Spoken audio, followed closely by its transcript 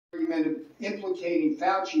argument of implicating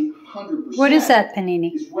Fauci 100%. What is that,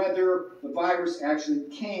 Panini? Is whether the virus actually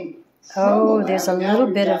came from Oh, the lab. there's a little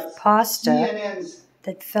bit of pasta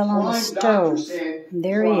that fell on the stove.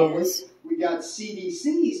 There he is. We got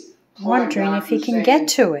CDC's wondering if he can get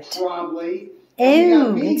to it. Probably.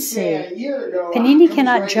 Oh, let's see. Panini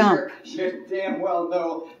cannot jump. Damn well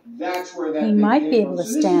know that's where that he might be able to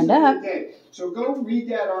stand up. So go read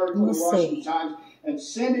that article in the Washington Times and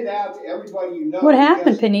send it out to everybody you know. What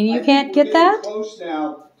happened, Panini? You can't get that? Close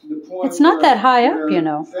now to the point it's not that high up, you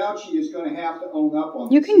know. Fauci is going to have to own up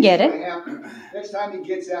on you can get it. Next time he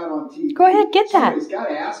gets out on TV. Go ahead, get that. Somebody's got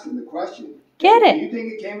to ask him the question. Get it. Do you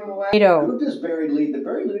think it came from the lab? Gupta's buried lead. The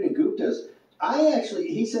buried lead in Gupta's.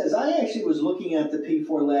 He says, I actually was looking at the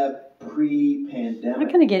P4 lab pre-pandemic. I'm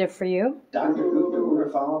going to get it for you. Dr. Gupta, we're going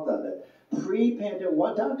to follow up on that. Pre-pandemic,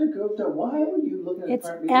 what, Dr. Gupta, why were you looking at it's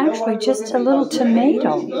actually just a little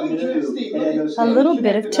tomato. A little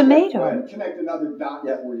bit of tomato. Connect another dot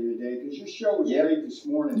for you today because your show was great this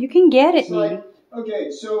morning. You can get it, Nene.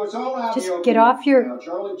 Okay, so it's all out. Just get off your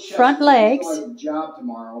front legs and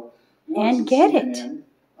get it.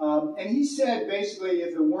 And he said basically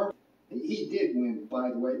if it weren't, he did win, by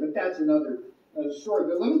the way, but that's another story.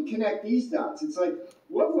 But let me connect these dots. It's like,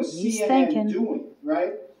 what was CNN doing,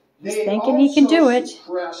 right? He's thinking he can do it.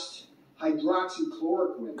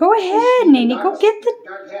 Hydroxychloroquine. Go ahead, Nene. Go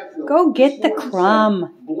get the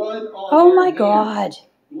crumb. Oh my God.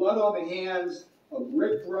 Blood on the hands of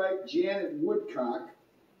Rick Bright, Janet Woodcock,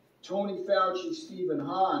 Tony Fauci, Stephen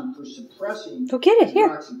Hahn for suppressing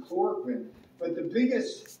hydroxychloroquine. But the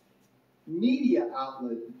biggest media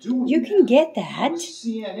outlet doing can get that. Was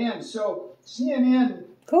CNN. So CNN.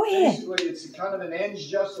 Go ahead. Basically, it's kind of an ends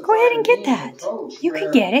justified. Go ahead and get that. You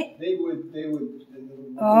can get it. They would.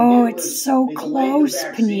 Oh, it's so close,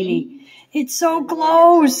 Panini. It's so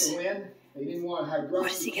close. They didn't want hydroxychloroquine.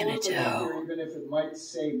 What is he gonna do? Even if it might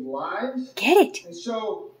save lives. Get it. And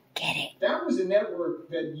so get it. That was a network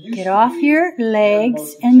that used get off your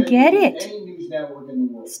legs and get it. Any news network in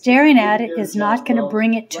the world. Staring at it is not going to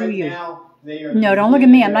bring it to you. No, don't look at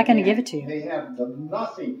me. I'm not going to give it to you. They have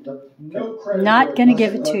nothing, no credit. Not going to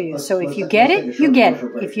give it to you. So if you get it, you get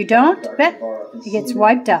it. If you don't, it gets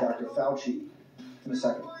wiped out. Dr. Fauci, in a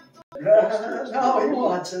second. No, he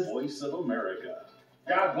wants it. Voice of America.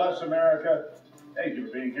 God bless America. Thank you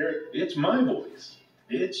for being here. It's my voice.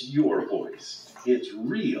 It's your voice. It's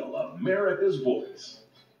real America's voice.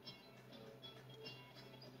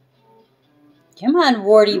 Come on,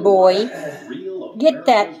 warty boy. Get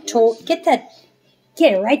that.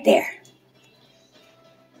 Get it right there.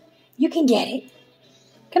 You can get it.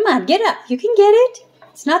 Come on, get up. You can get it.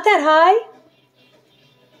 It's not that high.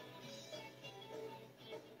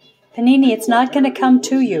 Panini, it's not going to come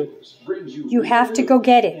to you. You have to go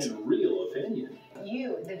get it.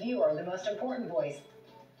 You, the viewer, are the most important voice.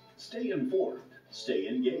 Stay informed, stay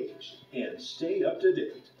engaged, and stay up to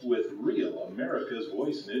date with Real America's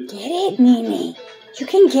Voice News. Get it, Nene. You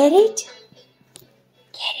can get it.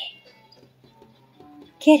 Get it.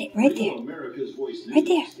 Get it right there. Real America's Voice News right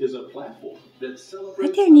there. Is a platform that celebrates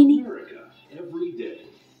right there, Nene. America every day.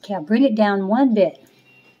 Okay, I'll bring it down one bit.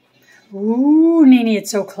 Ooh, Nene,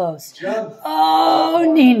 it's so close. Jump. Oh,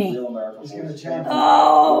 Nene.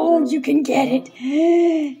 Oh, you can get it.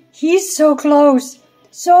 He's so close.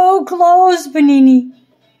 So close, Panini.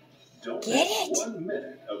 Don't get it. 1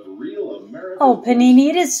 minute of Real America. Oh, Panini,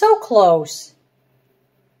 it is so close.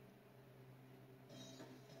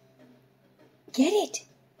 Get it.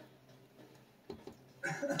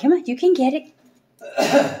 Come on, you can get it.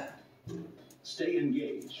 Stay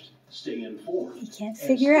engaged. Stay informed. He can't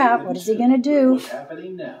figure out what is he going to do. What's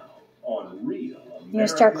happening now on Real America? You going to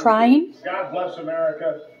start crying? God bless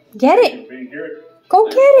America. Get it. Go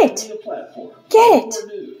get it. Get it.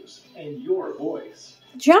 News and your voice.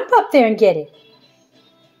 Jump up there and get it.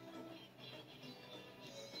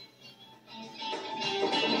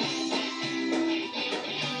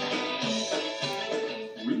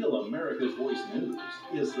 Real America's Voice News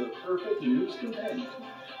is the perfect news companion.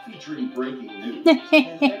 Featuring breaking news and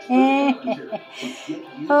expert commentary.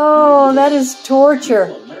 Oh, that is torture.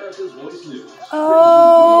 America's Voice News.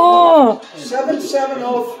 Oh.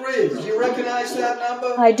 7703. Do you recognize that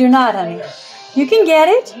number? I do not, honey. You can get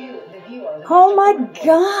it. Oh my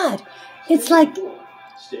God. It's like...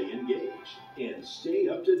 Stay engaged and stay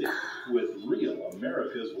up to date with Real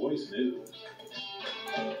America's Voice News.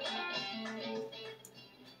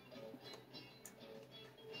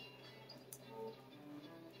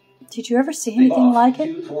 Did you ever see anything like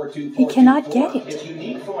it? He cannot get it.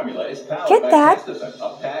 Get that.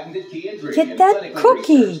 Get that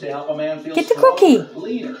cookie. Get the cookie.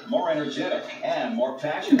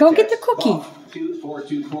 Go get the cookie.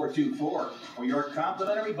 242424 for your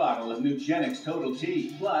complimentary bottle of Nugenix Total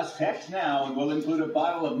T. Plus, text now and we'll include a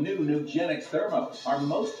bottle of new Nugenix Thermos, our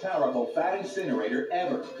most powerful fat incinerator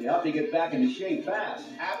ever to help you get back into shape fast.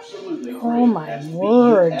 Absolutely free. Oh my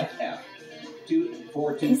word.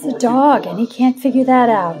 He's a dog and he can't figure that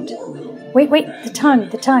out. Wait, the tongue.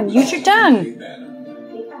 Use your tongue.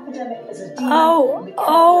 Oh,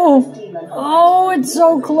 it's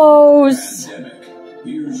so close.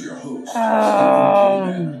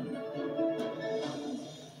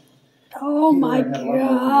 Oh my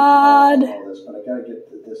God.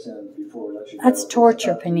 That's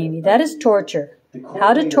torture, Panini. That is torture.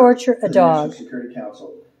 How to torture a dog.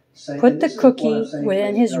 Put the cookie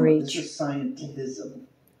within his reach. Get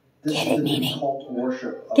it, Nene.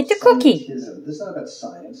 Get the cookie.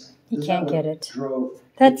 He can't get it.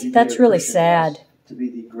 That's really sad.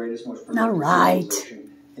 All right.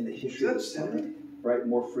 In the history of something, right?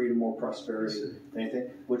 More freedom, more prosperity, anything,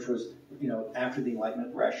 which was, after the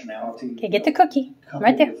Enlightenment, rationality. Okay, get the cookie.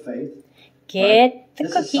 Right there. Faith, get the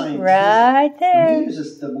cookie right there. He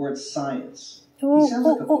uses the word science. He sounds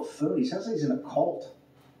like a buffoon. He sounds like he's in a cult.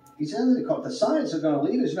 He sounds like a cult. The science are going to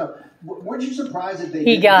lead us. Weren't you surprised that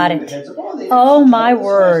they got it. Oh my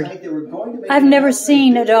word. I've never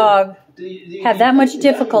seen a dog have that much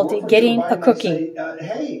difficulty getting a cookie.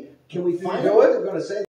 Hey, can we find out what they're going to say?